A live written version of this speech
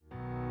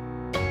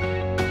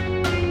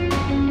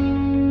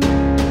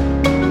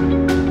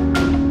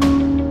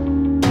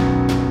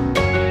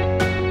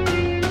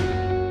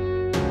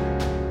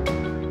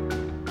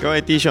各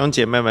位弟兄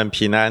姐妹们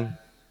平安，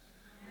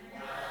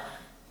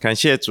感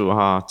谢主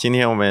哈！今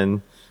天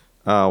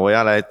我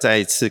要来再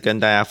一次跟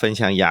大家分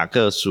享雅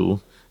各书。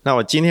那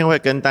我今天会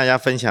跟大家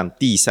分享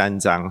第3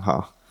章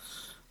哈。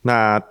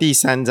那第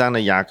3章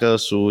的雅各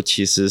书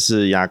其实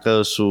是雅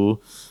各书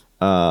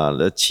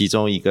的其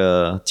中一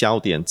个焦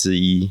点之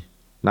一。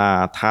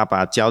那他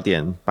把焦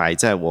点摆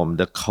在我们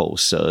的口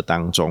舌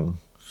当中。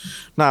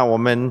那我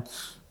们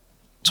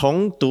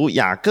从读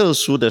雅各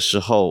书的时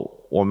候，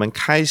我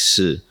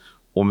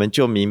们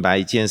就明白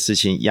一件事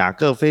情，雅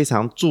各非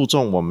常注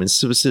重我们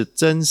是不是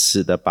真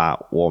实的把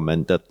我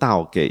们的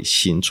道给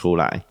行出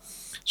来。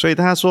所以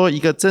他说，一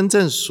个真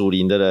正属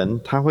灵的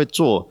人，他会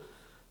做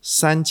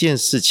3件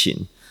事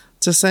情。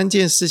这3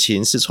件事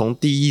情是从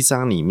第1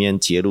章里面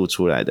揭露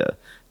出来的。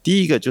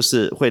第一个就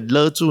是会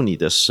勒住你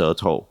的舌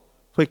头，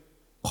会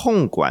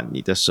控管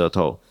你的舌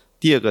头。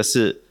第二个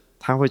是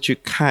他会去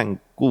看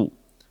顾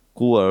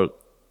孤儿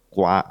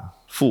寡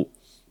妇。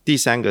第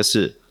3个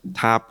是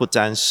他不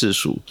沾世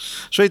俗。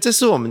所以这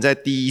是我们在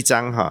第1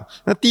章哈。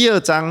那第2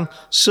章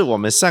是我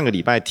们上个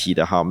礼拜提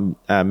的哈，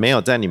没有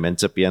在你们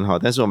这边哈，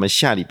但是我们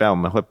下礼拜我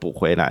们会补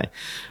回来。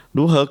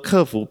如何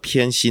克服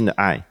偏心的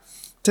爱？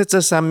在这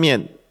上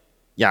面，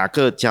雅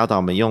各教导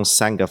我们用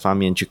3个方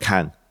面去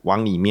看：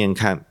往里面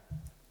看，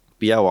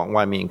不要往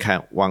外面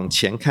看；往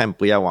前看，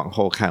不要往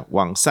后看；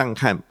往上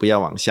看，不要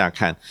往下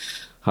看。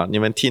好，你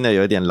们听了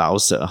有点老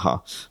舍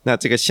哈。那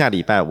这个下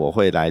礼拜我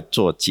会来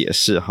做解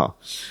释哈。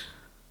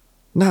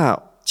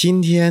那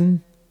今天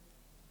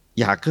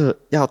雅各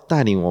要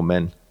带领我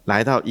们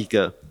来到一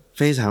个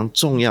非常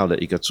重要的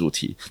一个主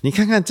题。你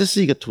看看，这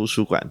是一个图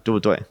书馆，对不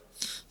对？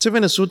这边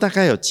的书大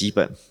概有几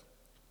本？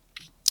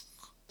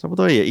差不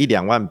多也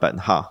1-2万本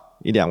哈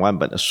，1-2万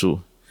本的书。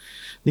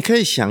你可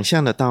以想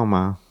象得到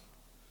吗？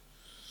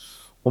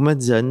我们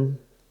人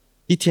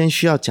一天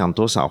需要讲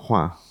多少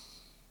话？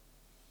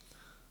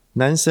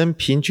男生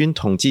平均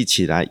统计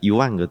起来1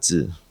万个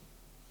字，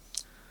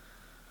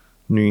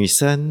女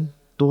生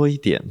多一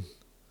点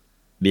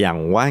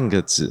2万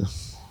个字。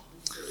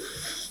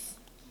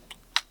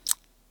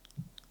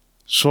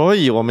所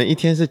以我们一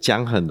天是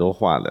讲很多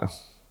话的。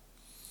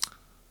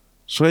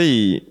所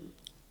以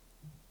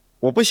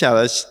我不晓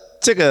得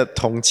这个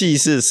统计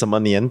是什么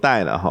年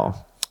代了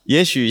哈。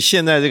也许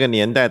现在这个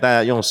年代大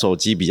家用手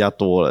机比较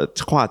多了，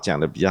话讲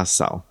的比较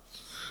少。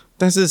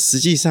但是实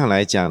际上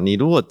来讲，你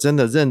如果真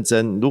的认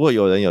真，如果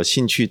有人有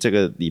兴趣，这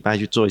个礼拜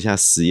去做一下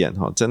实验，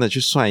真的去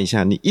算一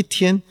下，你一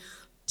天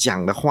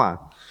讲的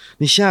话，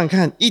你想想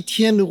看，一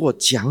天如果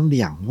讲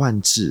2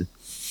万字，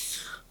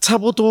差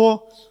不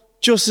多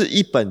就是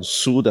一本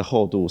书的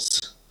厚度。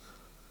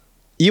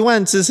1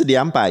万字是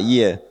200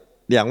页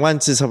，2万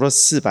字差不多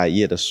400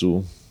页的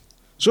书。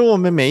所以我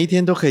们每一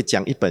天都可以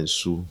讲一本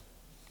书，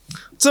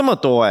这么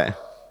多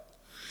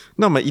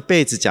那我们一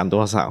辈子讲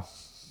多少？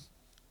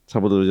差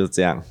不多就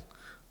这样。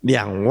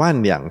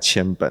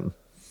22000本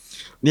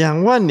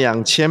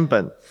，22000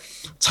本，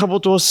差不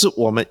多是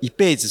我们一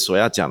辈子所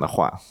要讲的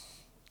话。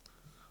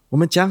我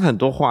们讲很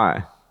多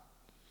话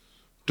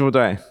对不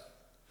对？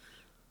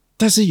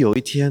但是有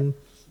一天，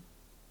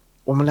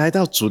我们来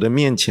到主的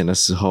面前的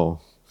时候，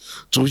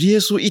主耶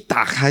稣一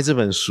打开这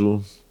本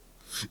书，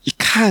一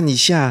看一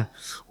下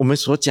我们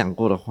所讲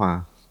过的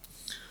话，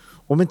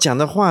我们讲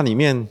的话里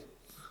面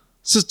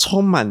是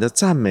充满的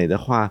赞美的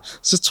话，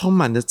是充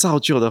满的造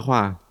就的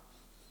话，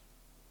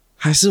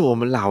还是我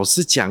们老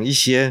是讲一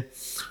些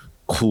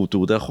苦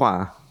毒的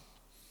话、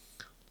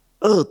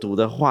恶毒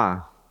的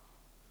话、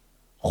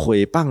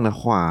毁谤的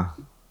话、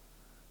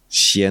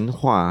闲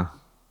话？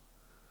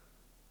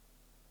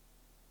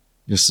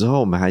有时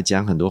候我们还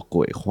讲很多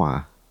鬼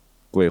话，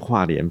鬼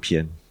话连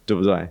篇，对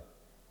不对？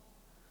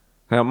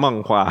还有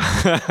梦话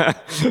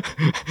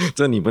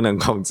这你不能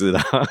控制的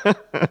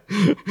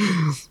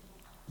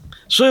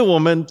所以我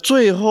们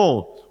最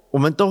后我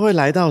们都会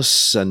来到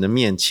神的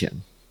面前。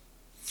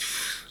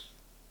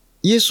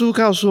耶稣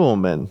告诉我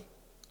们，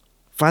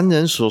凡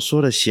人所说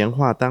的闲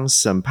话，当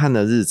审判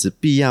的日子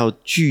必要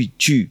句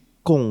句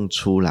供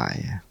出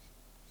来。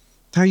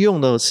他用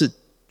的是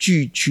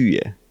句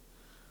句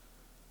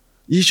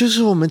也就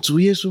是我们主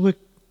耶稣会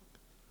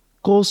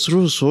go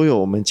through 所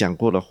有我们讲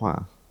过的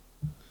话。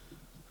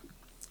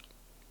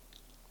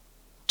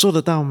做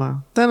得到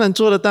吗？当然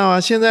做得到啊！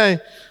现在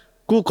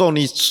Google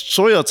你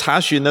所有查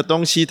询的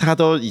东西它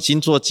都已经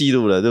做记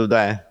录了，对不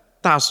对？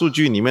大数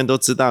据里面都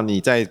知道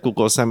你在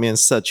Google 上面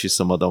search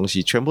什么东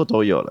西，全部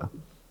都有了。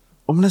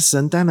我们的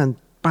神当然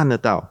办得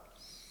到。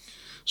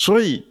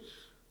所以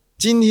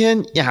今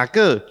天雅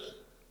各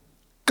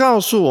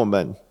告诉我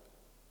们，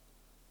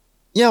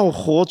要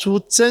活出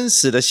真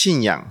实的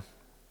信仰，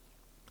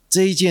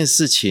这一件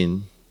事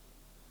情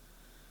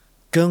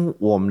跟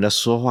我们的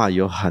说话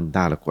有很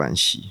大的关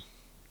系。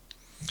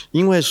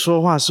因为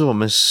说话是我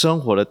们生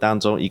活的当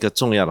中一个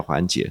重要的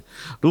环节。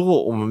如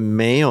果我们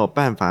没有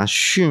办法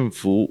驯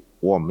服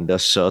我们的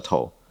舌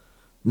头，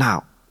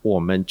那我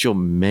们就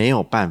没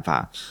有办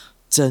法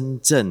真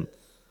正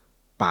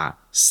把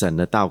神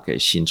的道给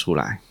行出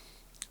来。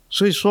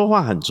所以说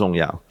话很重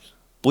要，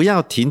不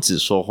要停止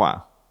说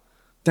话，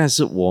但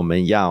是我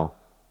们要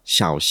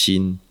小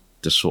心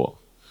的说。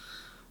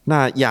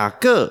那雅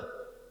各，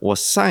我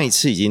上一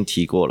次已经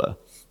提过了，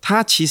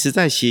他其实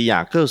在写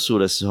雅各书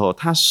的时候，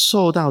他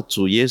受到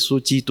主耶稣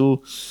基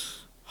督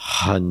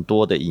很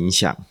多的影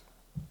响，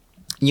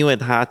因为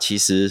他其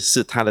实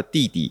是他的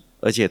弟弟，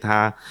而且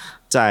他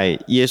在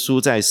耶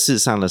稣在世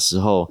上的时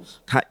候，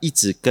他一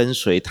直跟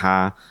随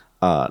他，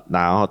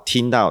然后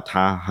听到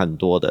他很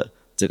多的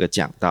这个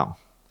讲道。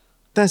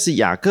但是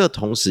雅各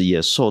同时也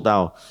受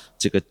到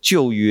这个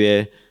旧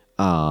约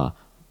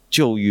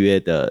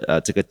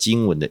的这个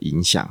经文的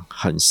影响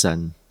很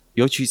深，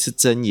尤其是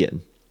箴言。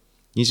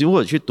你如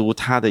果去读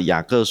他的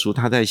雅各书，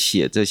他在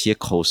写这些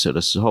口舌的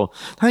时候，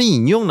他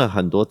引用了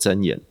很多箴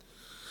言。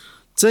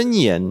箴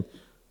言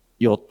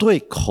有对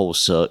口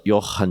舌有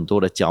很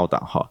多的教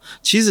导。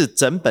其实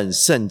整本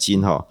圣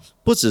经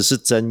不只是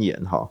箴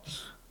言，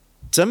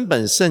整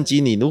本圣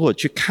经你如果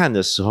去看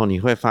的时候，你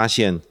会发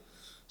现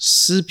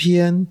诗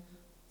篇、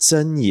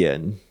箴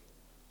言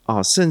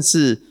甚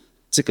至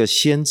这个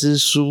先知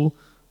书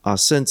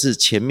甚至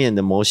前面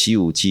的摩西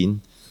五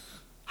经，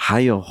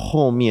还有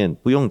后面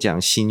不用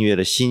讲新约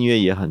的，新约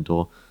也很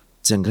多。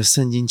整个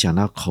圣经讲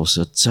到口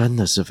舌真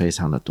的是非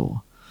常的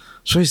多，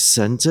所以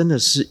神真的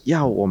是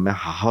要我们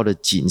好好的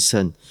谨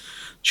慎，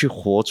去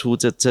活出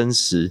这真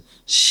实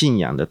信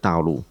仰的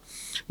道路。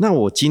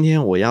那今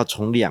天我要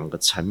从2个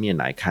层面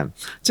来看，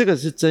这个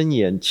是箴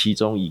言其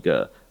中一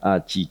个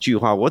几句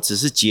话，我只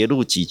是截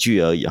录几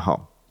句而已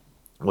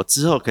我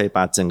之后可以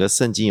把整个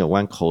圣经有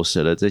关口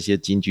舌的这些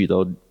金句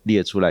都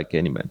列出来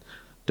给你们。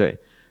对，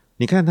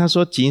你看他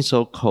说谨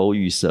守口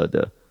与舌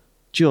的，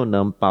就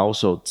能保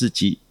守自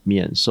己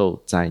免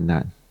受灾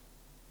难。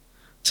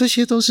这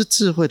些都是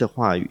智慧的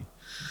话语，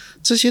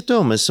这些对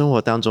我们生活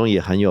当中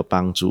也很有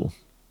帮助。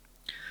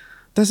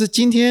但是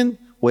今天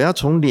我要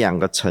从2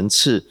个层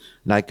次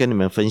来跟你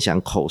们分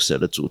享口舌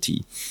的主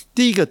题。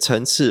第一个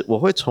层次，我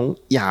会从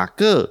雅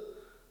各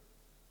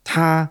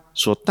他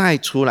所带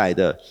出来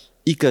的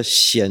一个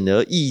显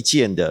而易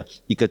见的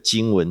一个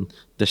经文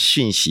的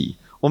讯息，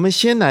我们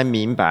先来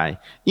明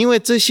白，因为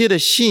这些的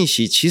信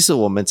息其实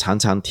我们常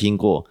常听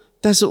过，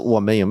但是我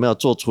们有没有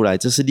做出来，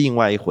这是另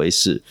外一回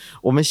事。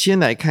我们先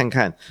来看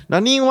看，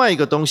那另外一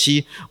个东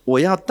西，我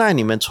要带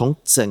你们从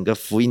整个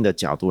福音的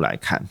角度来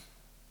看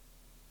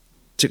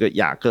这个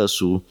雅各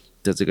书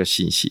的这个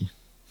信息。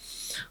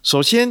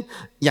首先，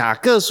雅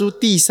各书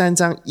第3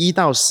章1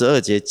到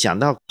12节讲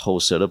到口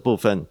舌的部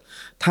分，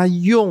他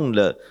用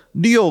了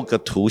6个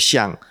图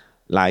像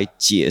来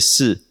解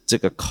释这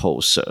个口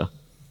舌，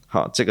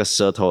这个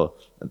舌头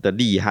的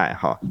厉害，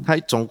他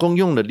总共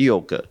用了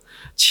6个。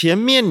前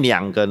面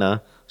2个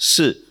呢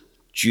是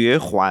绝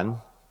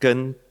环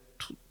跟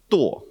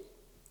舵。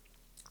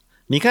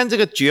你看这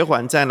个绝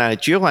环在哪里？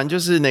绝环就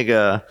是那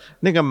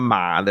个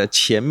马的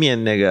前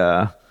面那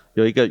个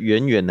有一个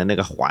圆圆的那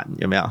个环，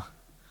有没有？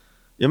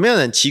有没有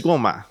人骑过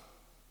马？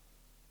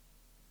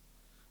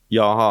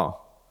有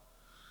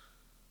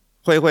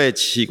会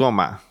骑过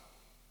马？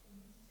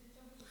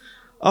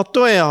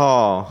对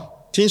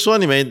听说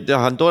你们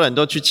很多人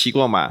都去骑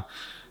过马。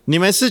你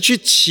们是去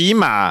骑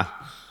马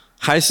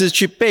还是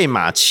去被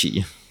马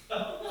骑？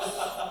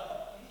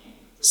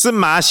是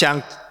马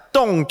想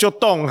动就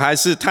动，还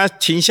是他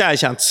停下来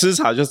想吃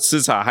草就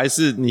吃草，还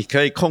是你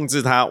可以控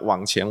制他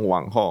往前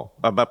往后？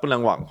不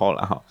能往后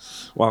了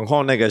往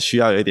后那个需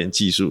要有一点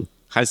技术，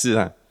还是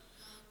呢？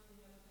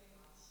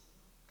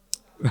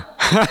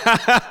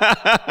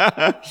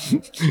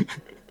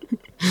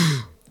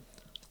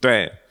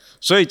对，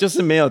所以就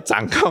是没有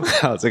掌控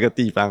好这个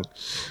地方，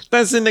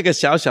但是那个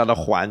小小的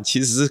环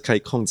其实是可以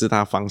控制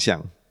它方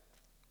向，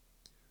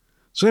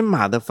所以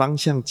马的方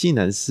向竟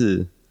然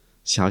是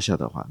小小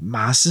的环。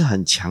马是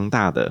很强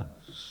大的，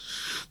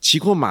骑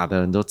过马的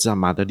人都知道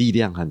马的力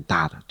量很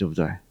大的，对不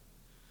对？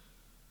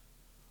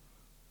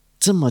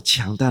这么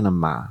强大的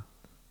马，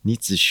你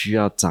只需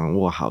要掌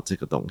握好这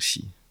个东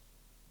西。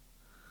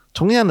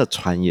同样的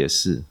船也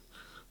是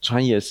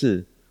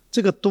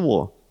这个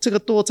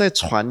舵在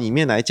船里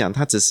面来讲，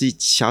它只是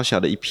小小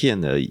的一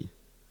片而已，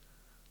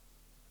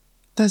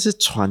但是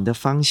船的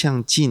方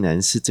向竟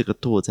然是这个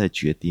舵在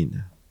决定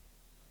的。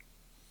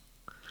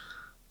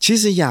其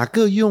实雅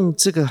各用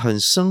这个很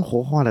生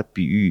活化的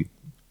比喻，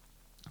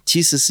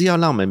其实是要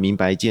让我们明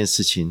白一件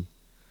事情，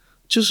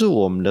就是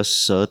我们的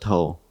舌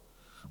头，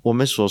我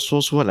们所说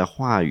出来的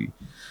话语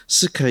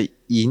是可以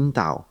引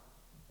导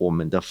我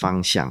们的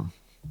方向，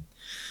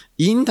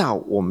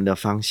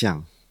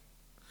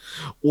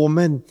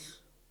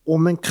我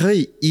们可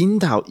以引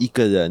导一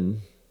个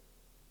人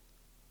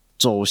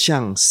走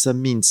向生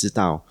命之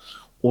道，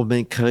我们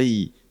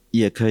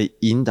也可以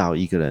引导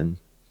一个人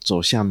走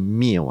向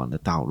灭亡的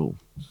道路。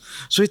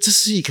所以这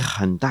是一个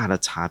很大的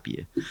差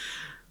别，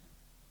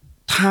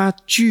它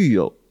具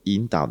有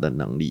引导的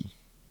能力。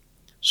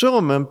所以我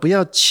们不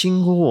要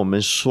轻忽我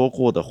们说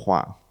过的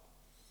话，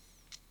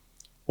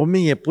我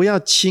们也不要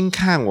轻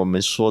看我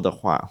们说的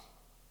话。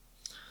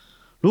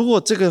如果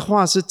这个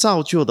话是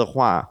造就的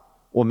话，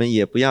我们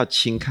也不要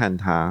轻看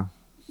它，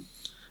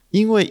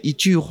因为一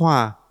句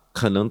话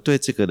可能对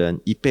这个人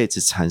一辈子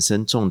产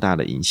生重大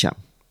的影响。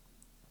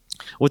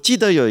我记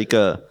得有一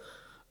个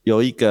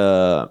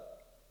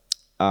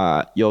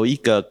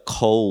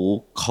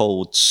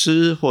口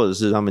吃，或者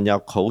是他们叫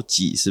口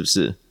疾，是不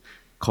是？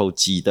口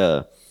疾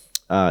的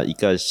一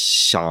个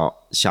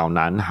小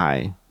男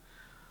孩，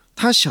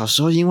他小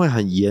时候因为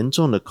很严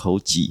重的口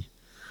疾，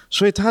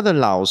所以他的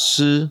老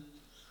师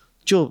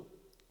就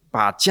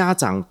把家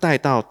长带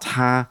到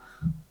他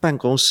办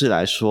公室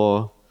来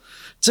说，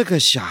这个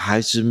小孩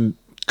子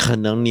可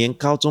能连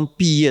高中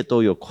毕业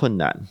都有困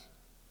难。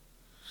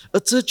而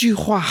这句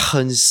话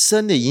很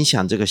深的影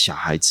响这个小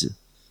孩子。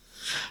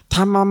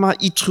他妈妈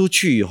一出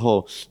去以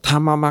后，他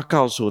妈妈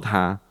告诉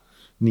他，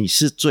你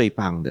是最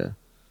棒的，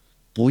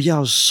不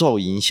要受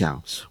影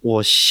响，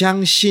我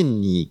相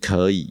信你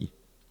可以。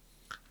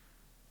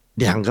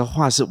两个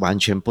话是完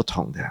全不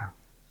同的，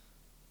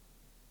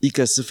一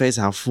个是非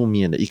常负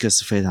面的，一个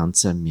是非常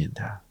正面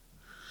的。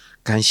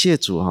感谢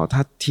主，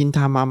他听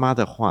他妈妈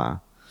的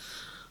话，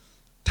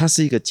他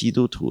是一个基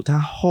督徒，他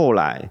后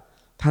来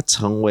他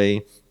成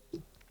为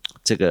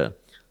这个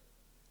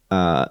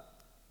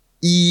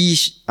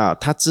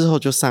他之后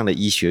就上了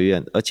医学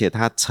院，而且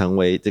他成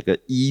为这个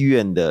医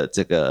院的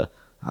这个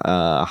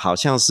好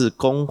像是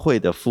工会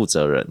的负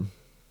责人。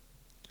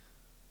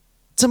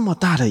这么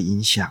大的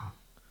影响，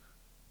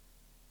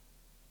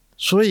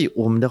所以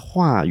我们的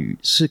话语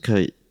是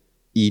可以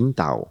引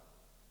导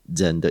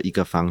人的一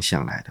个方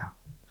向来的，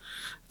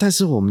但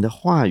是我们的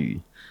话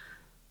语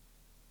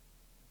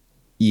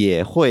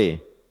也会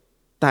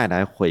带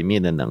来毁灭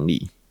的能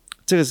力。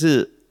这个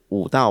是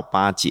5到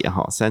8节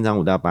，3章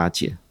5到8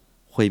节，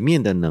毁灭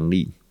的能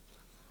力。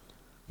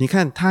你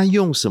看他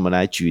用什么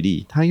来举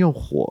例？他用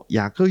火，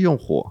雅各用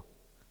火，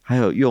还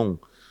有用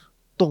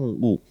动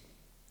物。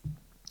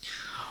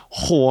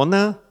火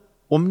呢，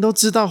我们都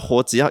知道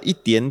火只要一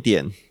点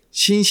点，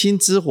星星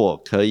之火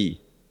可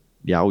以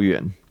燎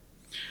原。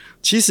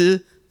其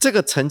实这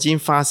个曾经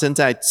发生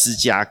在芝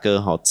加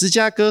哥，芝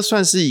加哥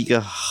算是一个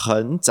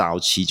很早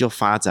期就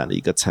发展的一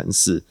个城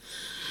市，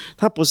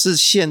它不是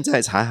现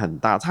在才很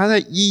大，它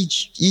在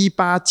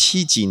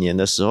1870几年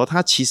的时候，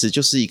它其实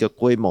就是一个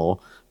规模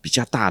比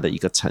较大的一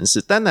个城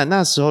市。当然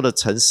那时候的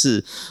城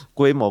市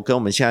规模跟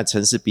我们现在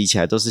城市比起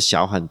来都是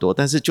小很多，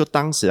但是就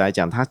当时来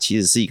讲，它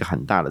其实是一个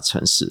很大的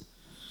城市。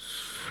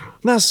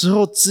那时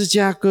候芝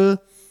加哥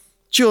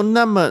就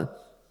那么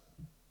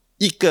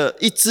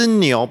一只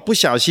牛不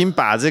小心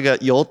把这个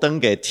油灯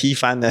给踢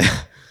翻了，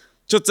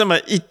就这么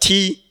一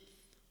踢，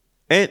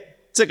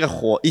这个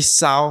火一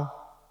烧，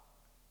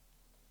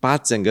把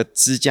整个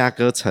芝加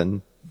哥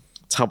城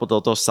差不多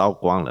都烧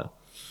光了。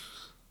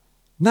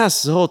那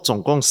时候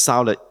总共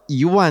烧了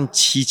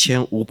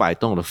17500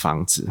栋的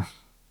房子，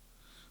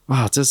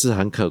这是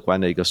很可观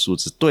的一个数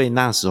字。对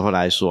那时候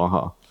来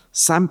说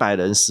，300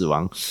人死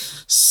亡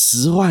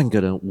，10万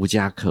个人无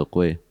家可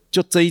归，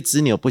就这一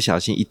只牛不小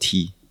心一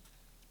踢，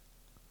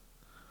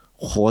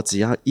火只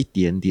要一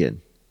点点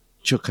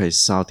就可以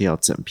烧掉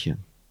整片。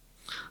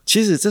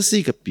其实这是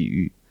一个比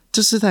喻，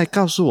这是在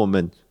告诉我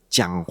们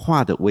讲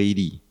话的威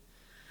力。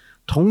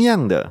同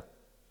样的，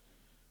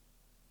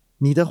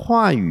你的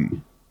话语，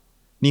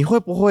你会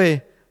不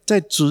会在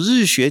主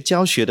日学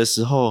教学的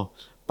时候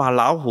把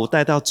老虎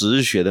带到主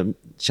日学的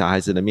小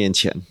孩子的面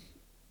前？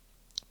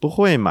不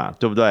会嘛，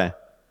对不对？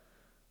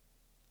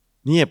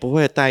你也不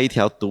会带一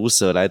条毒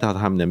蛇来到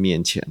他们的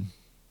面前。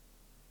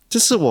这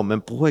是我们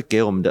不会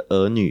给我们的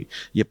儿女，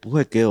也不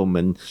会给我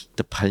们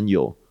的朋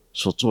友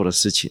所做的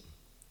事情。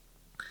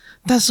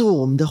但是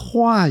我们的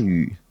话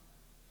语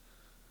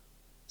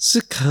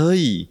是可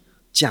以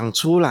讲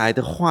出来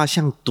的话，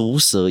像毒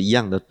蛇一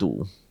样的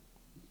毒，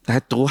来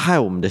毒害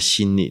我们的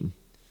心灵，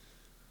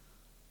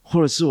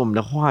或者是我们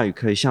的话语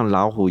可以像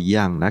老虎一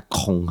样来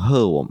恐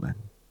吓我们。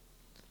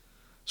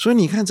所以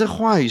你看这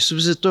话语是不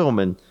是对我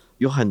们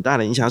有很大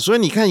的影响？所以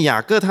你看雅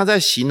各他在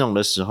形容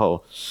的时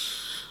候，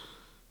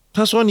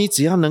他说你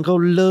只要能够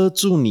勒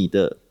住你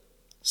的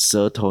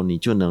舌头，你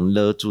就能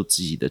勒住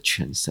自己的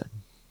全身。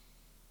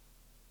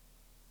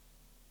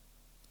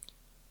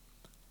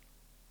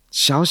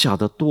小小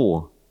的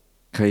舵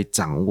可以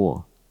掌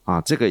握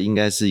这个应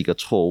该是一个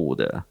错误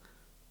的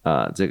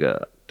这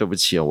个对不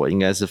起我应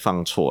该是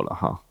放错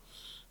了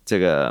这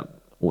个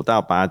5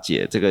到8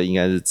节，这个应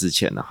该是之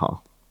前的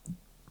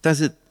但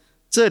是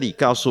这里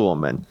告诉我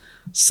们，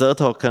舌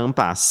头可能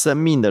把生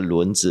命的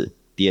轮子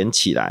点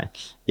起来。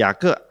雅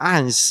各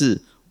暗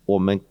示我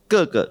们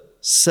各个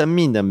生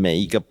命的每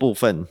一个部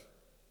分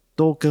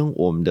都跟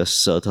我们的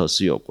舌头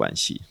是有关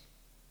系。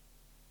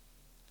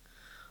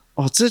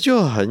这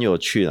就很有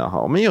趣了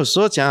我们有时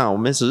候讲我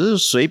们只是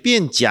随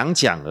便讲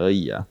讲而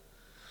已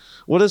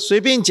我的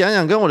随便讲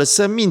讲跟我的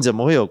生命怎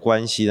么会有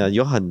关系呢？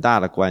有很大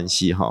的关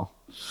系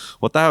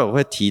我待会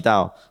会提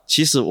到，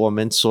其实我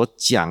们所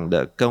讲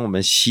的跟我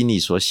们心里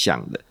所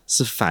想的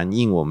是反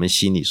映我们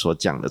心里所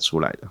讲的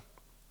出来的。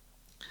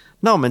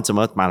那我们怎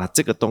么把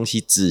这个东西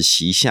仔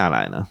细下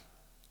来呢？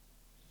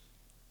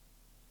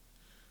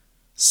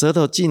舌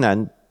头竟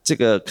然这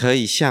个可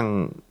以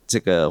像这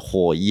个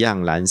火一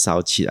样燃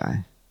烧起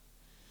来，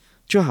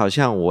就好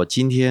像我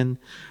今天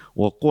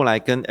我过来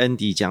跟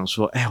Andy 讲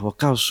说，我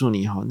告诉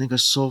你那个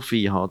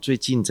Sophie 最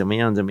近怎么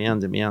样，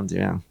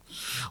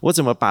我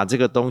怎么把这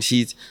个东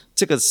西，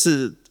这个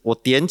是我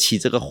点起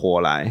这个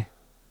火来，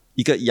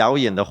一个谣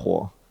言的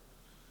火，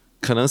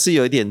可能是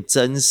有一点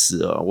真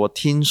实我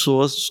听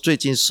说最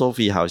近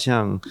Sophie 好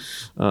像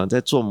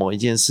在做某一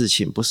件事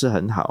情不是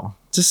很好，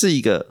这是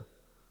一个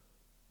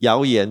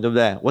谣言，对不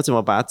对？我怎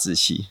么把它止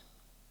息？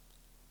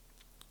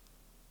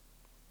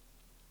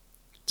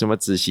怎么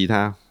止息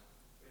它？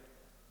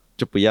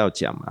就不要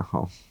讲嘛，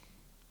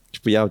就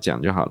不要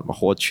讲就好了嘛。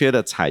火缺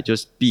了柴就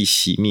必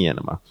熄灭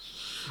了嘛，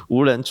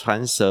无人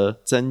传舌，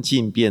真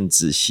境便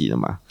止息了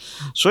嘛。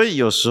所以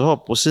有时候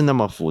不是那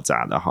么复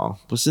杂的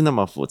不是那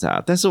么复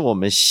杂，但是我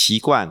们习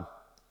惯，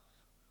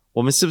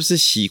我们是不是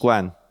习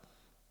惯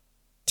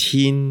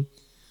听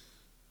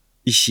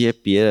一些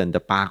别人的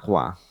八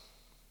卦？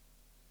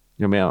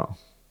有没有？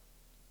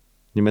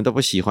你们都不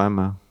喜欢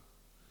吗？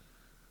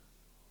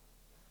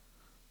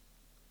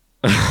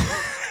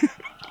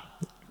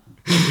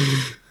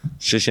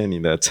谢谢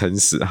你的诚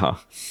实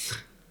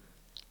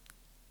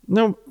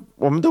那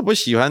我们都不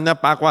喜欢，那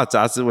八卦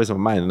杂志为什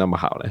么卖得那么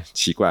好呢？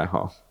奇怪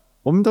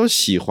我们都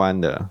喜欢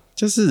的，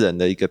这是人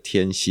的一个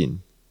天性。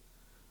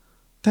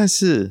但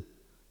是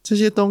这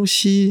些东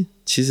西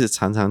其实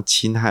常常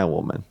侵害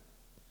我们。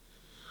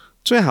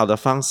最好的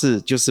方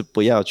式就是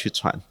不要去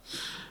传。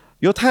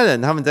犹太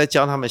人他们在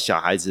教他们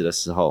小孩子的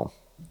时候，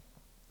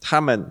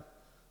他们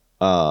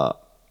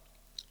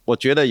我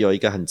觉得有一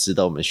个很值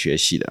得我们学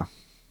习的，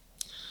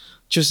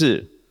就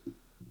是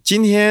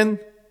今天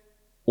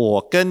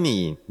我跟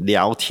你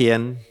聊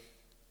天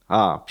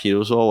比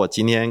如说我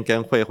今天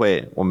跟慧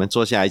慧我们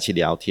坐下来一起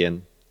聊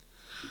天，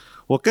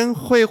我跟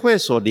慧慧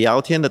所聊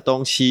天的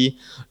东西，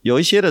有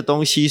一些的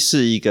东西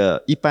是一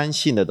个一般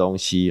性的东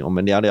西，我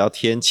们聊聊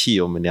天气，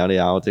我们聊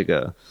聊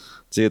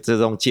这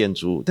种建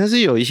筑，但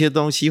是有一些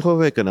东西慧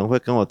慧可能会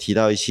跟我提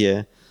到一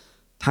些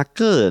他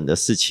个人的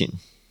事情。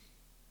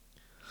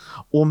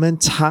我们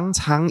常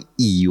常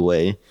以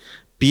为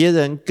别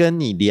人跟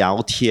你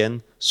聊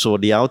天所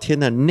聊天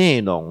的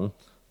内容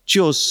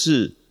就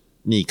是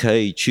你可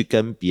以去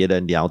跟别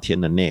人聊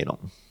天的内容。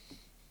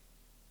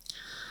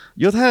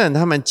犹太人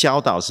他们教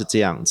导是这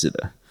样子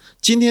的，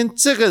今天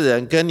这个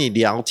人跟你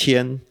聊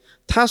天，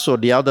他所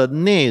聊的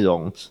内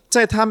容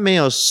在他没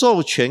有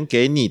授权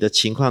给你的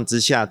情况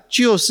之下，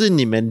就是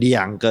你们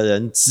两个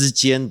人之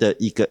间的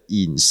一个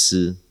隐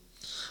私，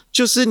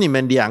就是你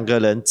们两个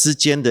人之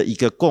间的一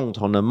个共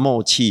同的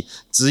默契，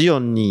只有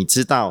你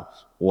知道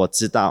我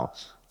知道，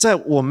在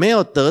我没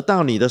有得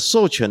到你的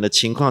授权的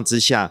情况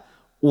之下，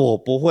我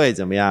不会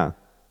怎么样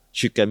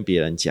去跟别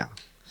人讲。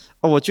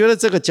我觉得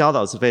这个教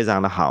导是非常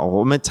的好，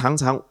我们常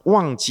常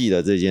忘记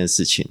了这件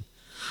事情。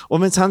我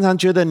们常常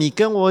觉得你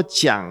跟我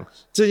讲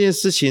这件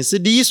事情是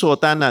理所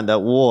当然的，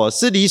我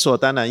是理所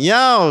当然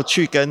要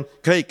去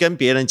可以跟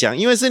别人讲，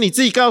因为是你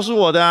自己告诉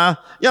我的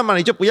要么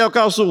你就不要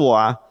告诉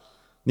我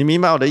你明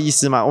白我的意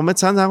思吗？我们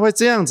常常会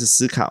这样子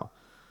思考，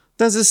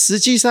但是实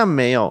际上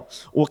没有。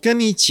我跟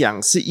你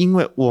讲是因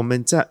为我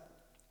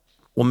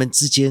们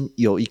之间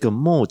有一个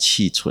默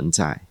契存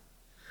在，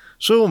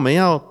所以我们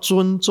要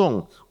尊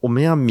重，我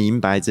们要明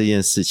白这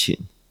件事情。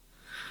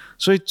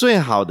所以最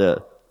好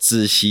的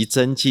止息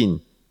增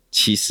进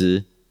其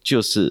实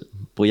就是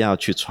不要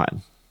去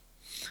传。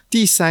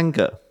第三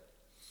个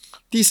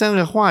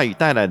话语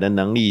带来的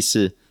能力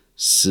是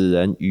使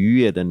人愉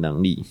悦的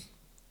能力。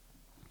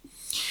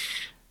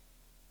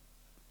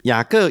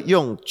雅各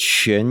用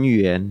泉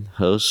源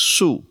和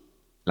树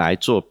来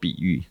做比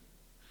喻。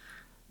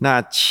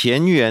那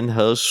泉源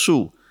和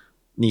树，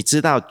你知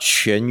道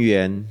泉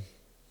源，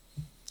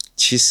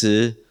其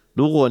实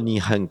如果你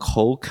很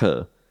口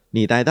渴，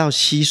你来到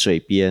溪水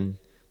边，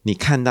你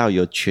看到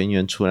有泉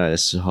源出来的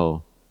时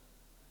候，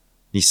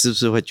你是不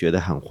是会觉得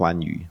很欢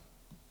愉？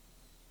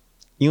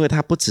因为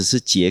它不只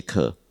是解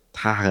渴，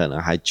它可能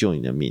还救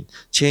你的命。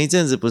前一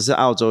阵子不是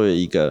澳洲有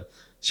一个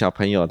小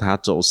朋友，他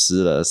走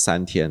失了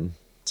3天，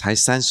才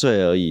3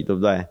岁而已，对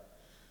不对？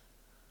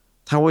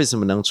他为什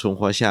么能存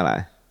活下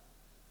来？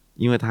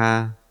因为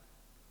他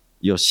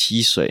有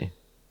溪水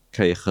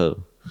可以喝，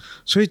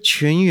所以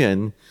泉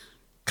源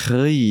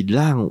可以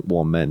让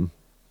我们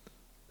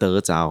得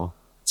着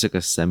这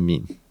个生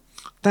命。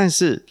但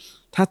是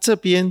他这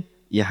边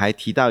也还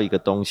提到一个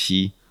东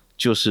西，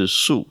就是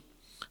树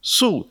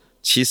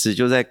其实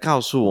就在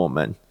告诉我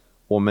们，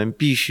我们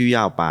必须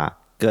要把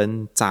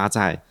根扎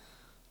在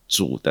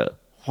主的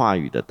话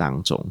语的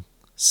当中，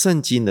圣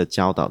经的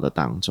教导的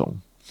当中。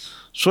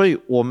所以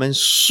我们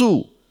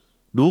树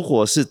如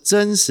果是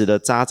真实的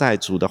扎在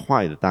主的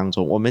话语的当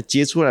中，我们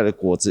结出来的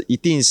果子一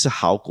定是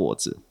好果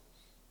子。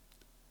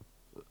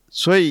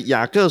所以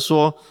雅各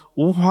说，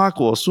无花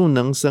果树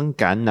能生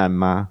橄榄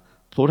吗？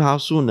葡萄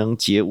树能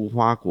结无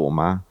花果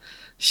吗？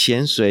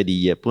咸水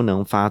里也不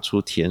能发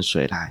出甜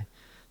水来。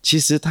其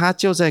实他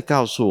就在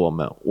告诉我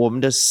们，我们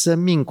的生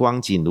命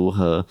光景如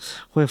何，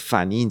会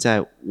反映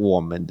在我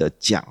们的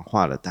讲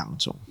话的当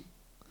中。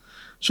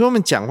所以我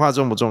们讲话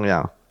重不重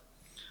要？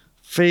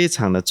非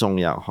常的重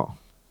要，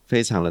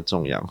非常的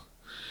重要。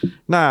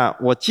那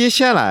我接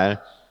下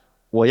来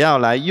我要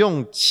来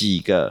用几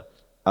个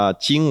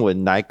经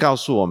文来告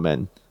诉我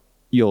们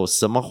有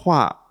什么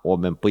话我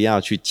们不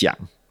要去讲。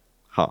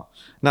好，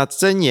那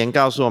箴言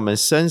告诉我们，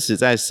生死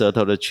在舌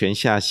头的泉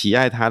下，喜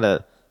爱它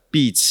的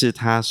必吃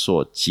它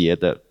所结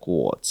的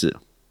果子。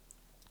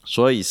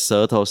所以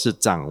舌头是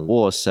掌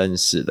握生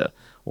死的，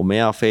我们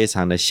要非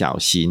常的小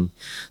心。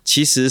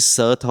其实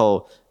舌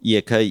头也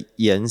可以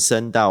延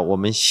伸到我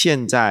们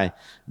现在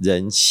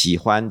人喜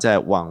欢在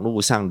网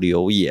络上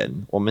留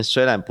言，我们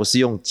虽然不是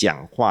用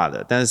讲话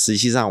的，但是实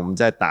际上我们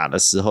在打的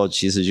时候，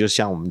其实就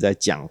像我们在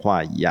讲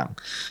话一样，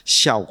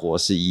效果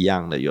是一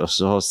样的，有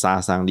时候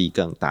杀伤力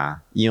更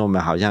大，因为我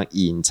们好像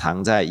隐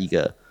藏在一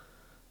个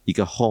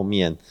后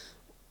面，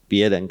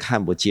别人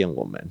看不见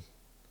我们。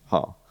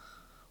好，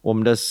我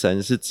们的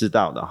神是知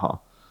道的。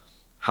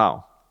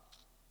好，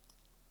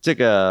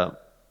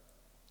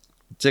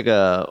这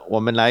个我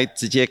们来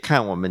直接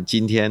看我们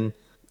今天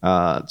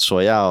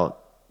所要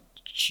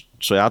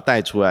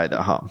带出来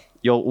的哈，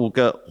有5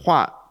个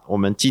话我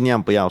们尽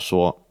量不要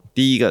说。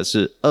第一个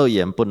是恶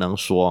言不能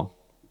说。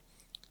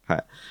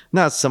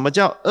那什么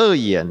叫恶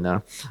言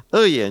呢？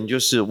恶言就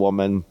是我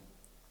们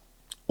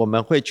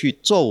会去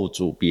咒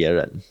诅别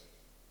人，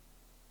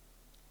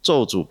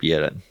咒诅别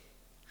人。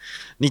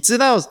你知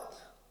道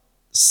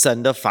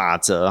神的法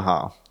则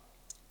哈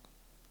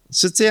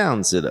是这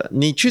样子的，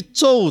你去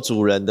咒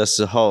诅人的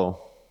时候，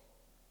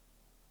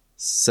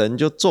神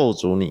就咒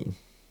诅你。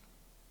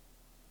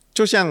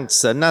就像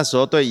神那时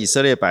候对以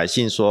色列百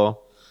姓说，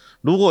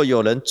如果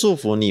有人祝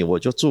福你，我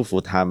就祝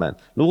福他们；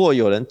如果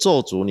有人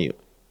咒诅你，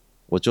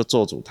我就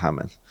咒诅他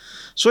们。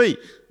所以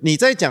你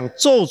在讲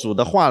咒诅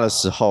的话的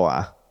时候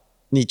啊，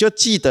你就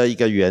记得一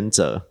个原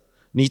则，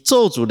你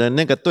咒诅的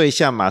那个对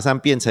象马上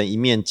变成一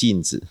面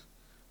镜子，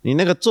你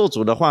那个咒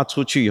诅的话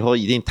出去以后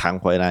一定弹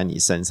回来你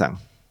身上。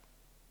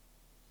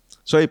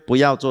所以不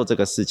要做这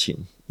个事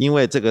情，因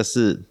为这个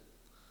是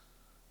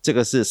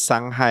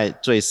伤害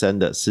最深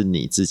的是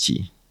你自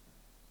己。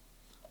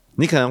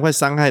你可能会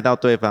伤害到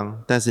对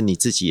方，但是你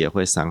自己也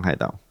会伤害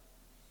到，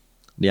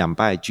两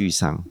败俱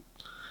伤。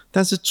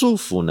但是祝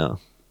福呢？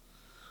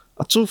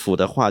祝福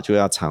的话就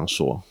要常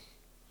说，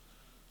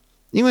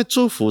因为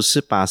祝福是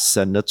把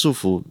神的祝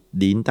福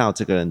临到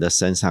这个人的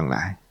身上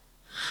来，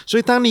所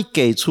以当你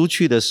给出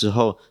去的时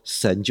候，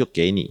神就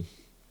给你。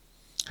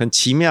很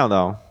奇妙的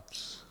哦，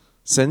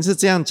神是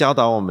这样教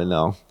导我们的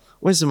哦。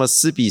为什么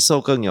施比受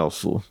更有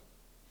福？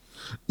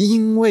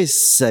因为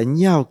神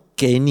要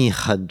给你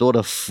很多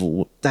的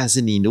福，但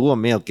是你如果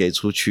没有给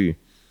出去，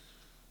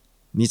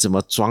你怎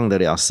么装得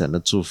了神的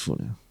祝福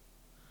呢？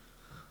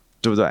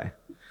对不对？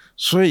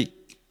所以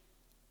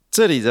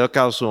这里就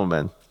告诉我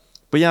们，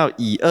不要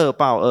以恶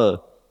报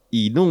恶，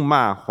以怒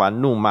骂还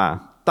怒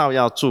骂，倒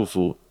要祝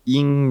福，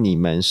因你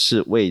们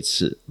是为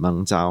此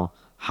蒙召，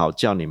好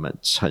叫你们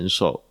承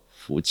受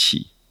福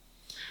气。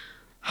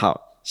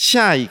好，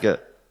下一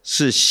个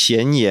是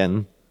闲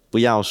言不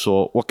要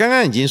说。我刚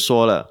刚已经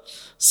说了，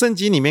圣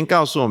经里面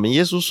告诉我们，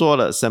耶稣说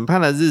了，审判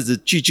的日子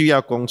句句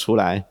要供出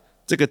来。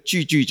这个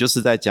句句就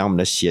是在讲我们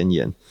的闲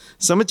言。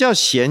什么叫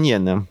闲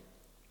言呢？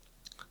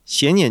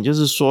闲言就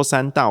是说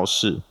三道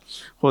四，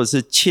或者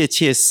是窃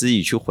窃私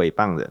语去毁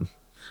谤人，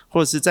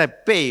或者是在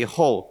背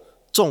后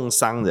中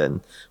伤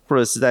人，或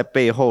者是在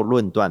背后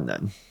论断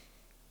人。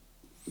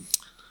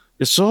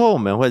有时候我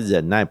们会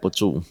忍耐不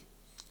住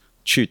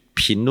去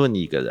评论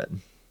一个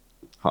人。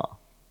好，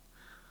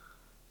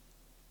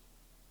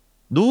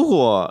如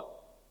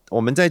果我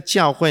们在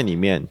教会里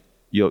面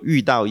有遇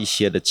到一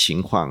些的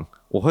情况，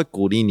我会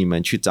鼓励你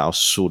们去找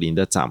属灵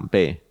的长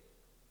辈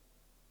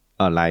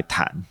来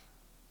谈，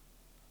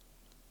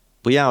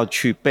不要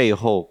去背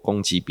后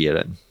攻击别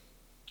人，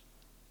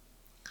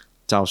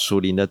找属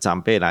灵的长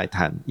辈来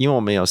谈，因为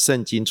我们有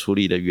圣经处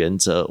理的原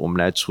则，我们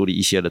来处理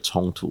一些的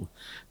冲突。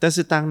但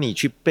是当你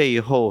去背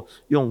后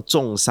用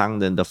重伤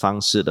人的方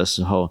式的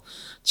时候，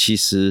其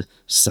实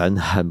神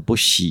很不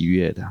喜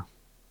悦的，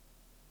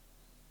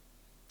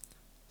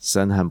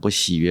神很不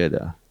喜悦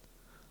的。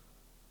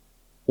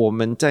我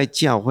们在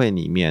教会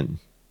里面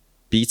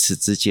彼此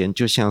之间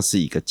就像是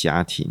一个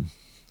家庭，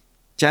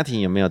家庭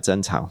有没有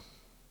争吵？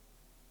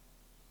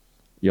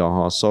有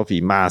哦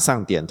Sophie 马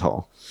上点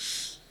头。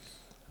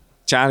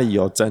家里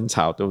有争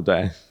吵，对不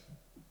对？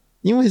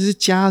因为是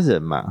家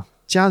人嘛，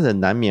家人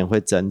难免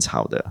会争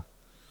吵的，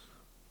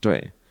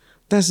对。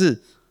但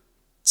是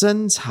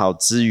争吵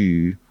之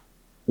余，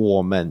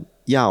我们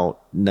要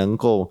能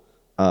够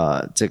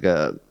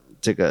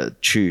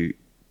去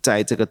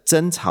在这个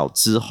争吵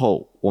之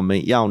后，我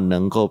们要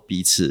能够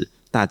彼此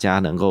大家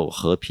能够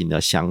和平的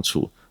相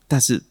处，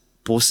但是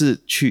不是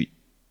去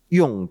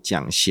用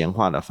讲闲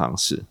话的方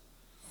式。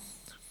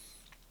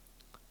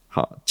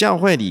好，教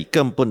会里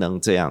更不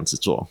能这样子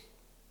做。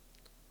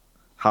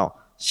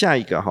好，下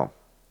一个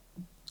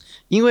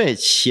因为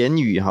闲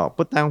语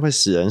不但会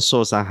使人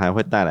受伤，还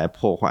会带来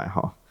破坏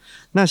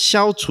那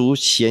消除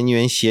闲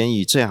言闲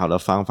语最好的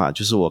方法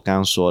就是我刚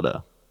刚说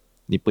的，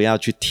你不要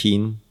去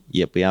听，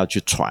也不要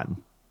去传。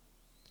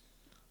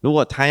如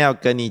果他要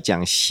跟你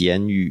讲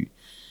闲语，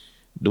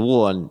如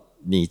果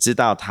你知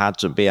道他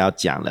准备要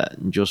讲了，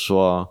你就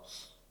说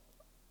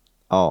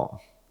哦，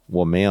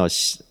我没有，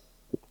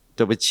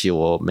对不起，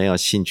我没有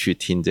兴趣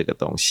听这个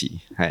东西，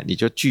你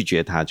就拒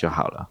绝他就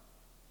好了。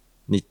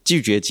你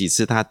拒绝几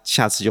次，他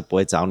下次就不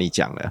会找你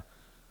讲了。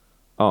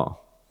哦，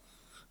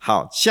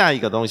好，下一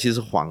个东西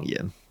是谎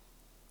言。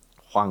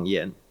谎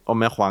言，我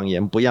们谎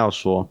言不要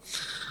说，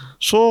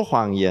说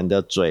谎言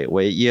的嘴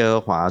为耶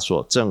和华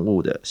所憎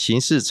恶的，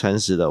行事诚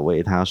实的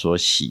为他所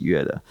喜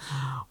悦的。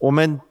我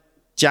们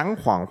讲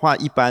谎话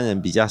一般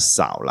人比较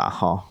少啦，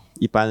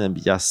一般人比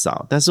较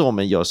少，但是我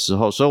们有时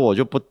候，所以我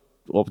就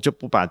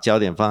不把焦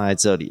点放在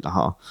这里了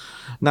哈。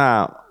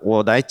那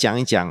我来讲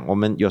一讲，我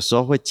们有时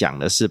候会讲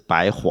的是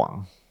白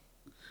谎。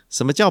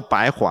什么叫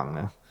白谎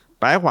呢？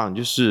白谎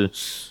就是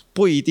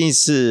不一定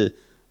是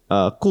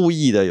故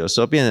意的，有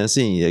时候变成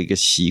是你的一个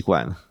习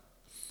惯。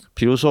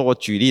比如说我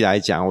举例来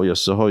讲，我有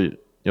时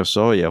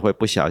候也会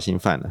不小心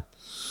犯了。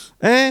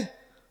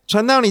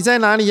传道你在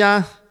哪里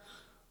呀？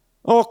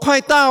哦，快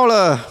到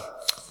了，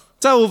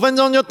再5分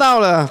钟就到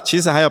了，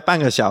其实还有半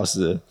个小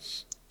时。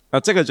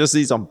这个就是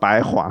一种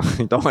白谎，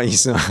你懂我意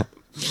思吗？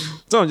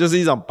这种就是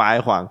一种白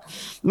谎。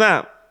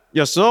那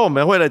有时候我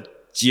们为了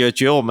解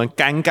决我们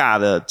尴尬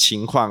的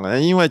情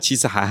况，因为其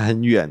实还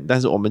很远，但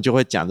是我们就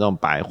会讲这种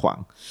白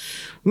谎。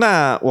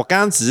那我刚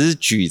刚只是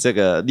举这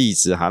个例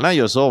子哈，那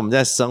有时候我们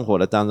在生活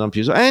的当中，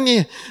比如说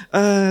你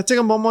这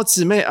个某某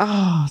姊妹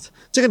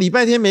这个礼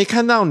拜天没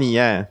看到你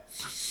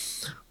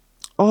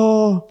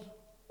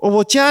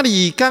我家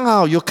里刚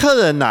好有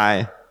客人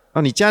来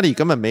你家里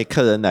根本没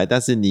客人来，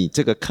但是你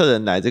这个客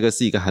人来，这个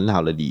是一个很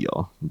好的理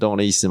由，你懂我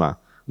的意思吗？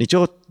你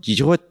就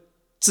会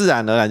自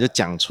然而然就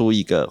讲出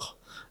一个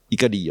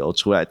理由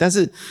出来。但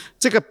是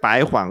这个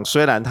白谎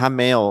虽然它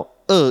没有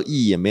恶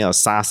意，也没有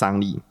杀伤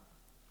力，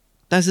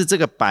但是这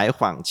个白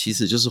谎其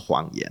实就是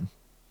谎言。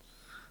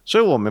所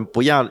以我们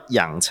不要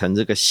养成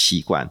这个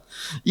习惯，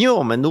因为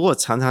我们如果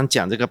常常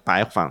讲这个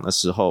白谎的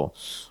时候，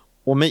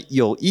我们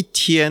有一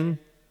天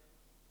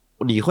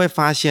你会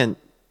发现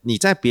你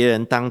在别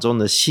人当中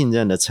的信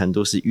任的程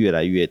度是越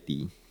来越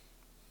低，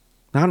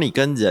然后你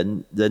跟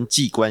人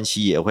际关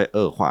系也会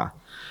恶化，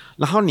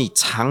然后你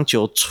长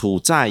久处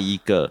在一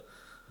个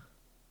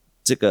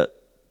这个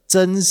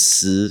真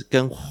实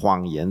跟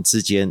谎言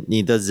之间，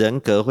你的人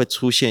格会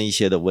出现一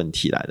些的问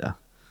题来的。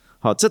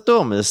好，这对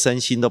我们的身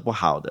心都不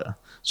好的。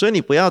所以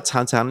你不要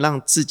常常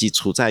让自己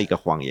处在一个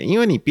谎言，因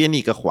为你编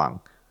一个谎，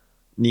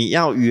你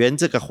要圆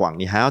这个谎，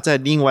你还要再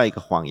另外一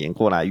个谎言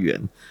过来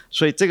圆，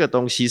所以这个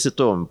东西是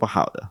对我们不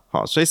好的。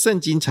好，所以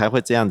圣经才会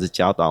这样子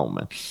教导我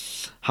们。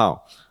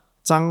好，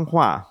脏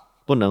话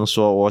不能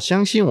说，我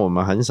相信我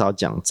们很少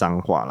讲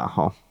脏话啦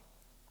齁，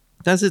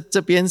但是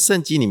这边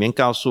圣经里面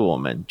告诉我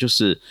们，就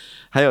是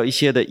还有一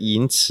些的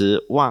淫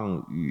词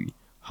妄语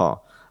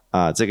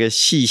这个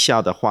戏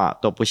笑的话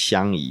都不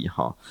相宜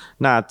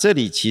那这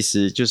里其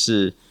实就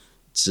是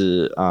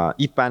指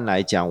一般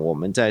来讲，我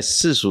们在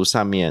世俗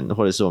上面，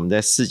或者是我们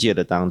在世界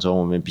的当中，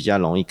我们比较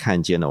容易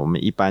看见的。我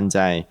们一般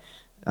在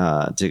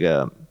这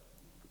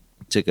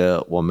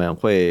个我们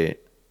会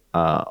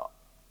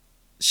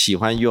喜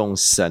欢用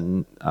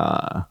神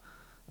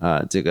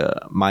这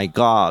个 My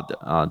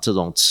God 这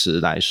种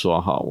词来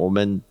说我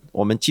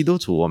们基督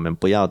徒我们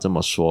不要这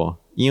么说，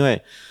因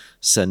为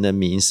神的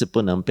名是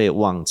不能被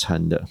妄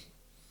称的。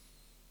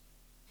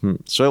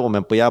所以我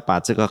们不要把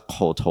这个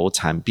口头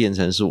禅变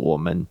成是我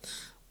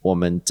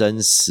们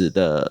真实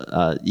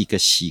的一个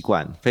习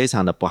惯，非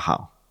常的不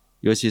好。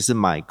尤其是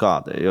My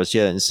God， 有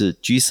些人是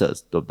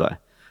Jesus， 对不对？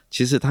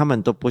其实他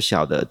们都不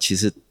晓得，其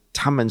实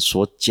他们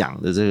所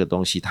讲的这个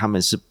东西，他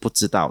们是不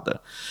知道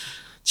的。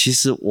其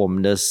实我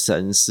们的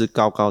神是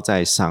高高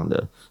在上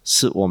的，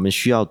是我们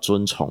需要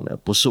尊崇的，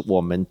不是我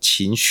们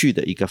情绪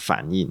的一个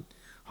反应。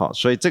好，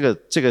所以这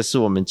个是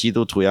我们基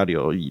督徒要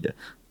留意的。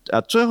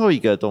最后一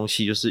个东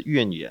西就是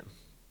怨言，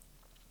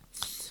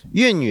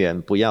怨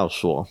言不要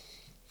说。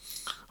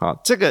好，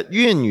这个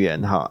怨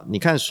言你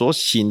看所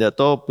行的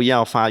都不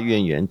要发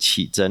怨言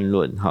起争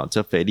论。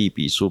这腓立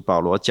比书保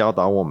罗教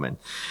导我们，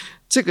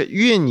这个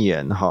怨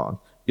言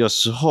有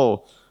时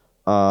候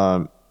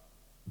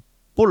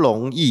不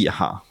容易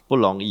不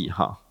容易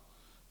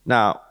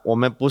那我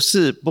们不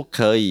是不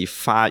可以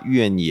发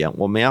怨言，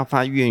我们要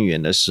发怨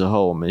言的时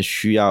候，我们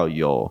需要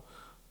有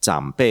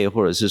长辈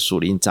或者是属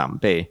灵长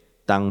辈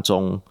当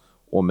中，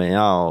我们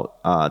要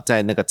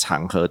在那个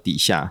场合底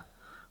下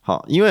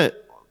因为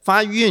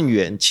发怨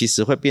言其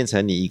实会变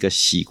成你一个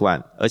习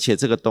惯，而且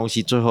这个东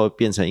西最后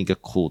变成一个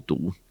苦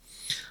毒。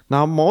然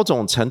后某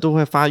种程度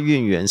会发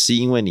怨言，是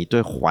因为你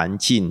对环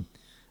境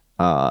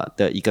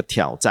的一个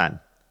挑战，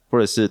或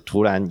者是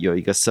突然有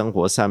一个生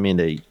活上面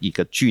的一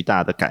个巨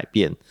大的改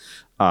变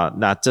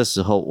那这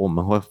时候我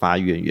们会发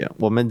怨言，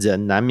我们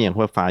人难免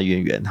会发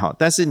怨言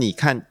但是你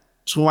看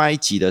出埃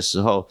及的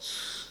时候，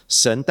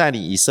神带领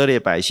以色列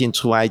百姓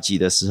出埃及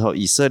的时候，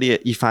以色列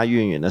一发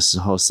怨言的时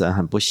候，神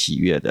很不喜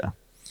悦的。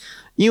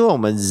因为我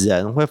们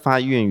人会发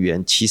怨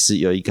言，其实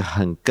有一个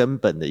很根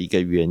本的一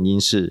个原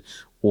因，是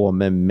我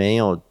们没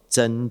有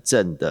真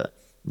正的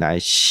来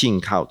信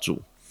靠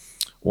主，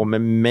我们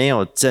没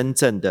有真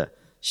正的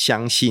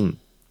相信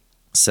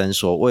神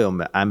所为我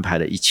们安排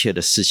的一切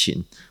的事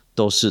情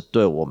都是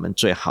对我们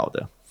最好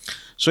的。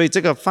所以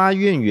这个发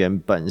愿源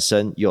本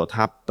身有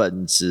它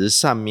本质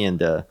上面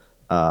的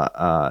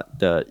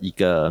一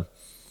个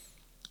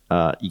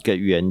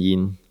原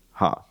因，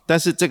好，但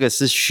是这个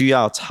是需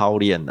要操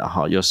练的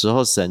哈。有时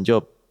候神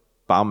就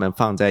把我们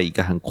放在一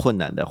个很困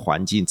难的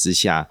环境之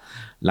下，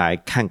来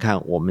看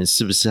看我们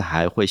是不是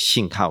还会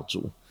信靠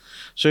主。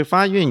所以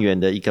发愿源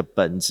的一个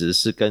本质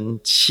是跟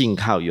信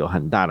靠有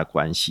很大的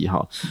关系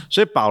哈。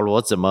所以保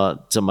罗怎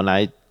么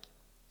来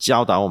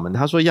教导我们？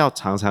他说要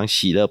常常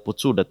喜乐不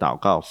住的祷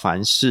告，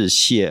凡事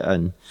谢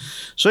恩。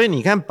所以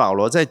你看保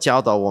罗在教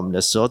导我们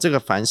的时候，这个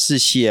凡事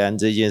谢恩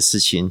这件事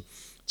情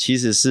其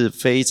实是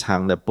非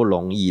常的不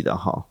容易的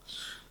哈。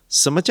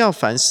什么叫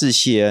凡事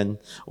谢恩？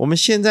我们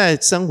现在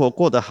生活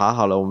过得好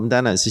好了，我们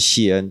当然是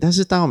谢恩，但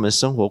是当我们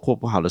生活过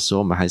不好的时候，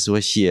我们还是会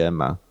谢恩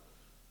吗？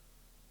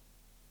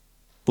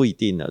不一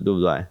定了，对不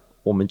对？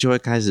我们就会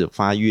开始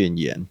发怨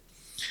言。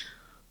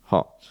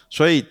好，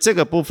所以这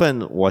个部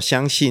分我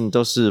相信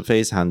都是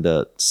非常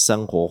的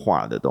生活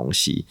化的东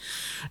西。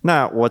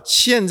那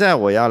现在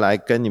我要来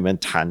跟你们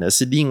谈的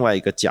是另外一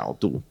个角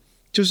度，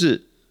就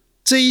是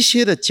这一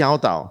些的教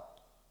导，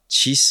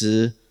其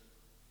实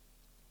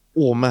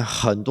我们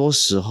很多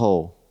时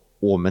候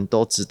我们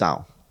都知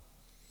道，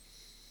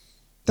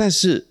但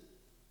是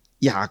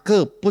雅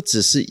各不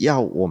只是要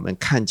我们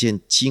看见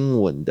经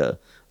文的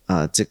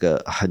这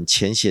个很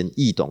浅显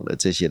易懂的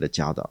这些的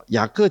教导，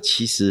雅各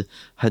其实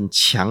很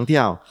强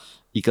调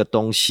一个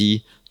东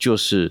西，就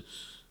是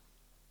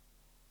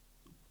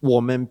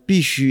我们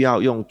必须要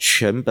用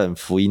全本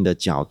福音的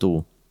角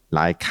度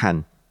来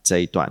看这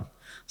一段。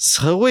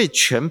何谓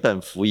全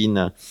本福音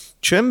呢？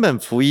全本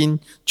福音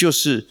就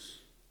是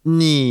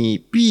你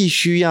必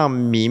须要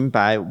明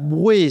白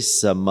为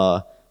什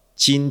么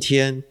今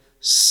天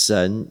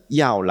神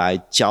要来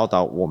教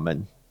导我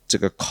们这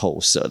个口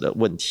舌的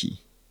问题。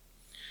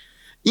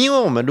因为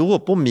我们如果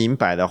不明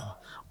白的话，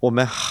我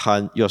们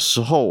有时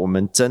候我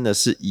们真的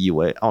是以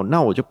为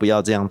那我就不要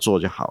这样做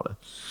就好了。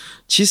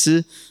其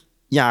实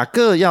雅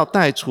各要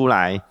带出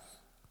来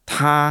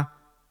他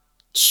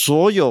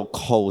所有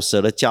口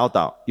舌的教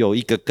导有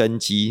一个根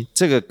基，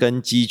这个根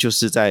基就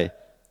是在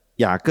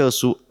雅各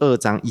书2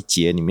章1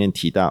节里面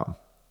提到，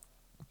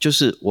就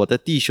是我的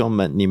弟兄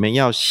们，你们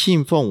要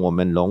信奉我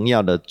们荣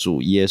耀的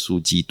主耶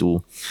稣基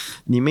督，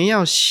你们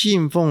要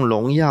信奉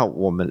荣耀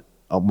我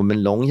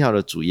们荣耀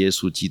的主耶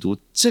稣基督。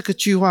这个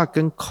句话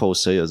跟口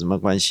舌有什么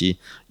关系？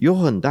有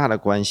很大的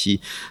关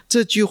系。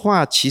这句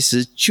话其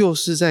实就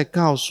是在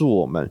告诉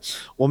我们，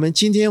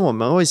今天我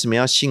们为什么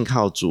要信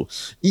靠主？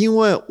因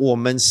为我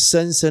们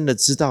深深的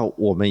知道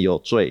我们有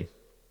罪，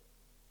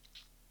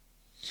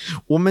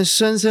我们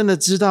深深的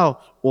知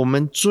道我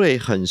们罪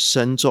很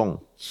深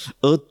重，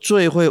而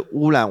罪会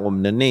污染我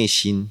们的内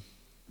心。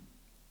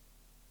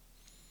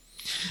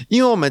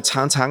因为我们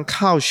常常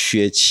靠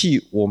血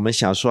气，我们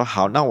想说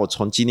好，那我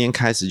从今天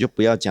开始就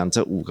不要讲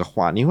这5个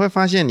话。你会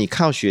发现你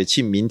靠血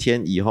气，明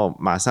天以后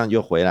马上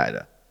就回来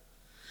了，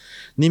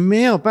你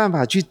没有办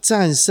法去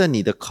战胜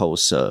你的口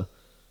舌，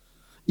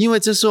因为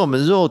这是我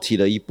们肉体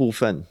的一部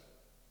分。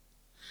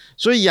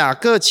所以雅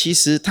各其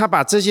实他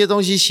把这些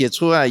东西写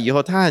出来以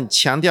后，他很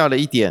强调了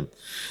一点，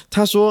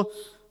他说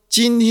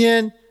今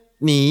天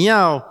你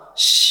要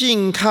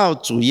信靠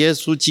主耶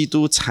稣基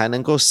督才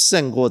能够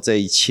胜过这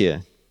一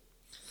切，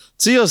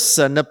只有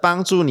神的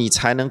帮助，你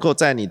才能够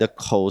在你的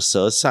口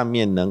舌上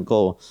面能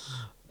够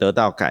得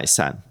到改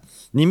善，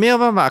你没有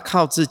办法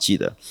靠自己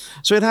的。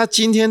所以他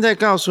今天在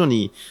告诉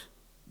你，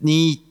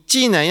你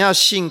既然要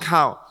信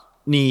靠，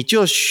你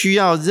就需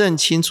要认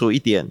清楚一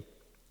点，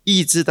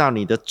意识到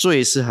你的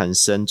罪是很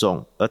深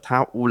重，而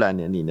它污染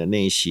了你的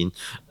内心，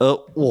而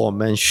我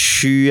们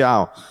需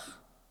要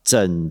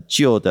拯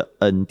救的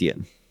恩典，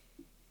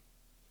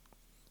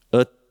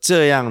而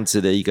这样子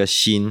的一个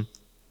心，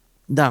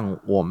让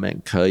我们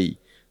可以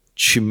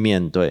去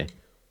面对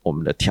我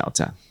们的挑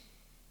战。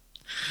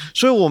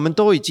所以我们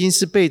都已经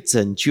是被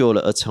拯救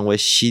了，而成为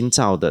新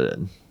造的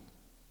人，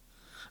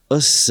而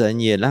神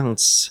也让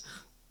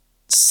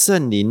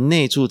圣灵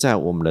内住在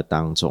我们的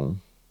当中，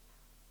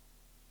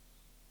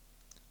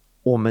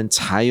我们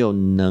才有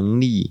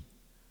能力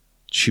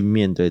去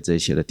面对这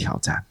些的挑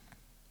战。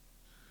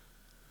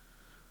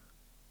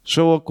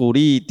所以我鼓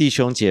励弟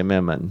兄姐妹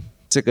们，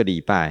这个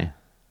礼拜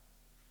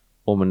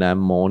我们来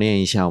磨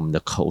练一下我们的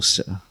口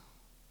舌。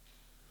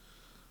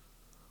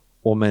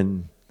我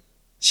们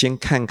先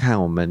看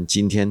看我们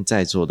今天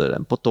在座的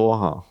人不多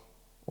哈，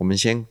我们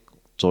先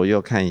左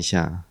右看一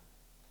下。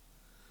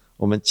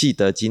我们记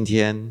得今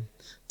天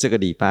这个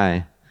礼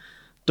拜，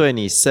对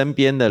你身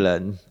边的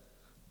人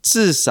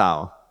至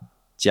少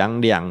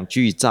讲2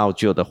句造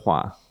就的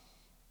话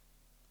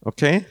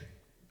 ，OK？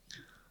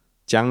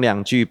 讲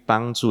2句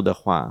帮助的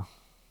话，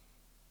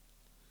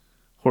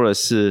或者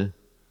是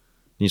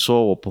你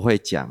说我不会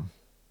讲，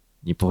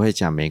你不会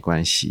讲没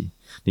关系，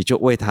你就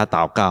为他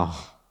祷告，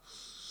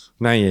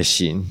那也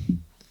行。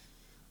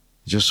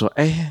你就说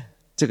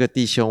这个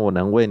弟兄我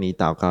能为你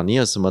祷告，你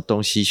有什么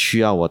东西需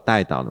要我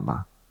代祷的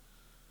吗？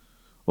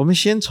我们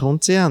先从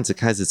这样子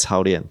开始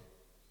操练。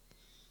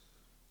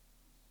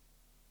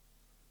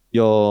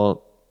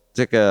有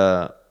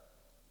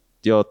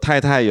太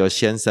太有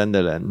先生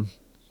的人，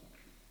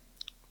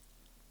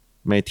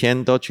每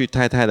天都去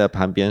太太的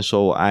旁边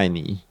说我爱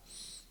你，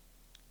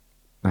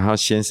然后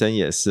先生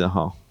也是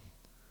齁，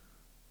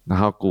然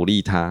后鼓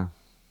励他，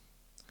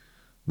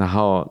然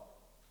后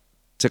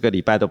这个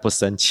礼拜都不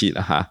生气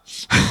了哈。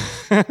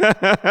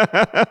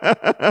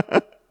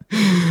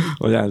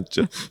我想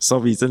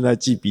Sophie正在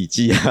记笔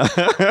记啊，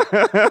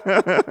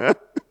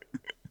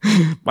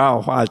把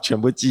我话全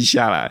部记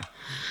下来。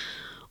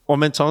我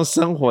们从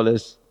生活的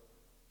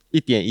一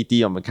点一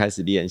滴我们开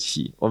始练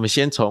习，我们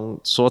先从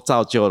说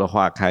造就的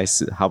话开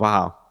始，好不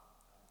好？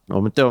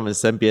我们对我们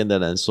身边的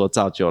人说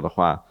造就的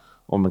话，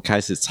我们开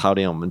始操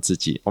练我们自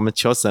己，我们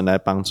求神来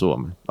帮助我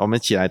们。我们一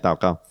起来祷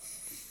告。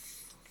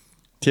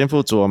天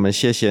父主，我们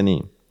谢谢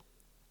你，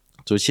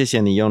主，谢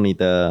谢你用你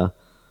的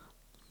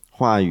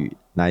话语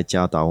来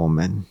教导我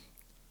们。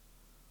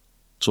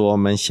主，我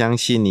们相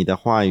信你的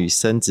话语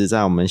深植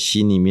在我们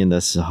心里面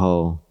的时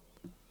候，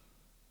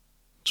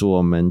主，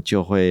我们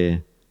就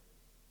会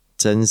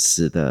真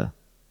实的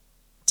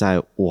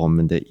在我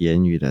们的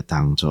言语的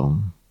当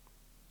中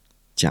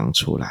讲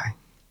出来，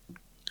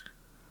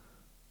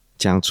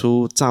讲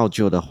出造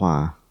就的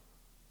话，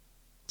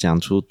讲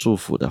出祝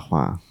福的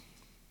话。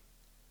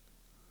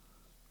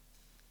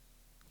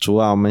主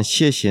啊，我们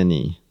谢谢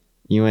你，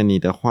因为你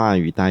的话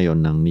语大有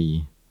能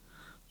力。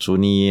主，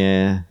你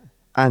也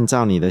按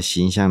照你的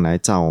形象来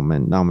造我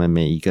们，让我们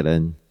每一个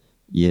人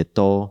也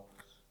都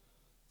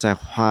在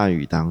话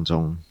语当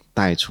中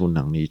带出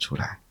能力出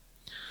来。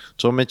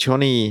主，我们求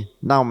你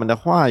让我们的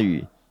话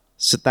语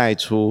是带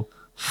出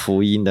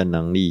福音的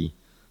能力，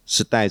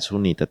是带出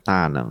你的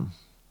大能，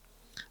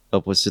而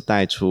不是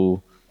带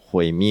出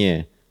毁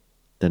灭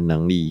的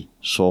能力，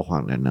说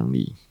谎的能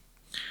力。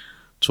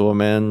主，我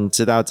们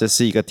知道这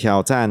是一个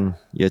挑战，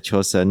也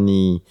求神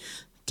你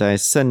在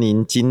圣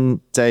灵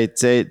在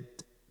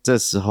这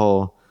时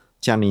候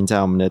降临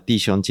在我们的弟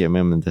兄姐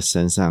妹们的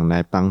身上，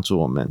来帮助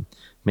我们。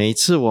每一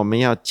次我们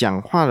要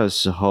讲话的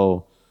时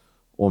候，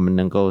我们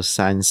能够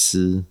三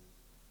思，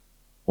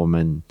我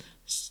们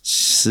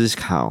思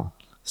考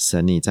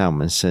神你在我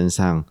们身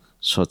上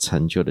所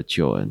成就的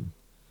救恩，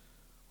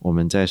我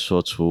们再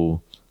说出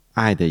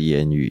爱的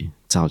言语，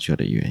造就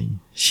的原因。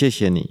谢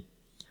谢你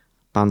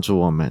帮助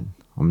我们，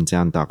我们这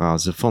样祷告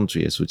是奉主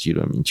耶稣基督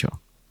的名求，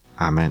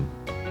阿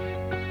们。